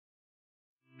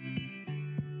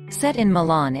Set in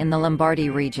Milan in the Lombardy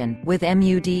region, with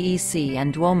MUDEC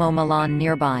and Duomo Milan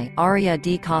nearby,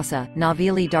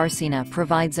 Navigli Darsena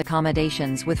provides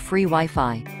accommodations with free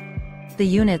Wi-Fi. The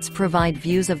units provide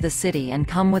views of the city and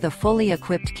come with a fully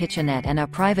equipped kitchenette and a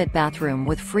private bathroom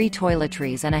with free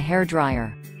toiletries and a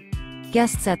hairdryer.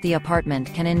 Guests at the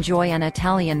apartment can enjoy an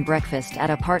Italian breakfast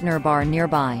at a partner bar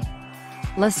nearby.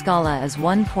 La Scala is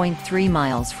 1.3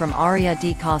 miles from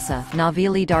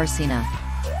Navigli Darsena.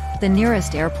 The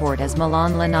nearest airport is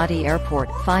Milan Linate Airport,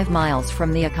 5 miles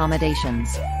from the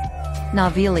accommodations.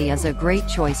 Navigli is a great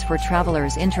choice for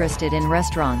travelers interested in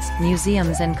restaurants,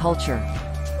 museums and culture.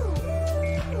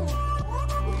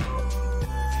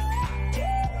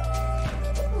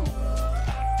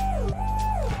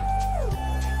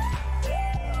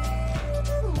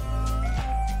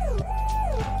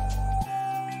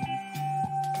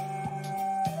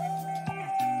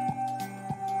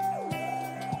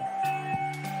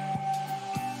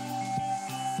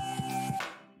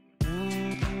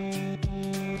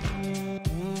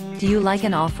 Do you like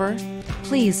an offer?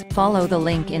 Please follow the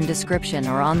link in description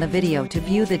or on the video to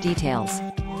view the details.